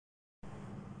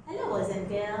and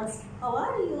girls, how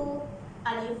are you?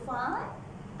 Are you fine?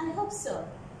 I hope so.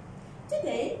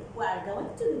 Today we are going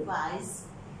to revise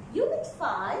Unit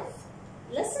 5,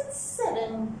 Lesson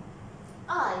 7.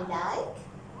 I like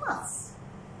maths.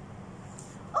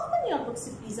 Open your books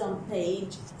please on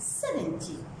page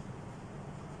 70.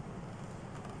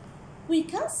 We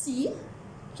can see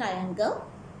triangle,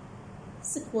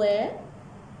 square,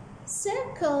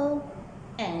 circle,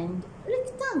 and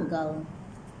rectangle.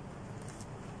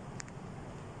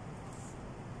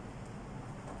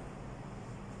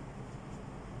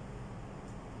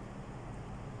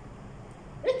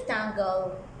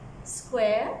 Rectangle,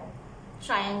 square,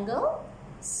 triangle,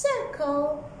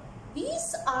 circle,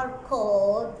 these are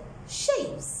called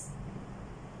shapes.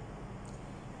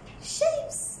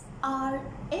 Shapes are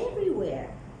everywhere.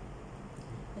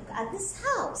 Look at this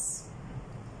house.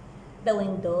 The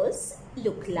windows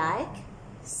look like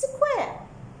square.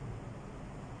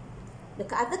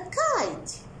 Look at the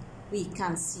kite. We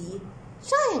can see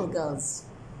triangles.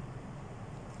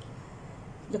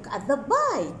 Look at the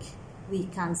bike. We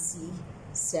can see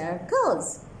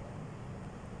circles.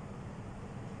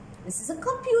 This is a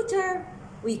computer.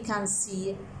 We can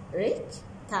see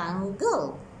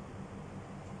rectangle.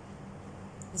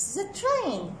 This is a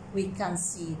train. We can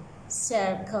see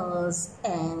circles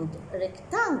and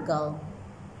rectangle.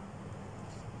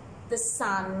 The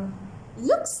sun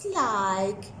looks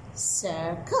like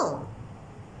circle.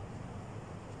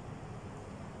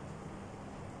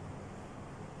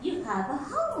 You have a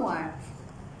homework.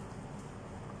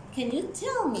 Can you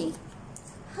tell me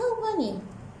how many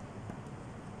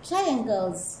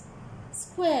triangles,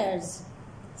 squares,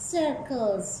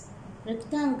 circles,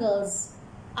 rectangles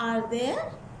are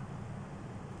there?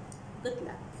 Good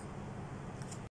luck.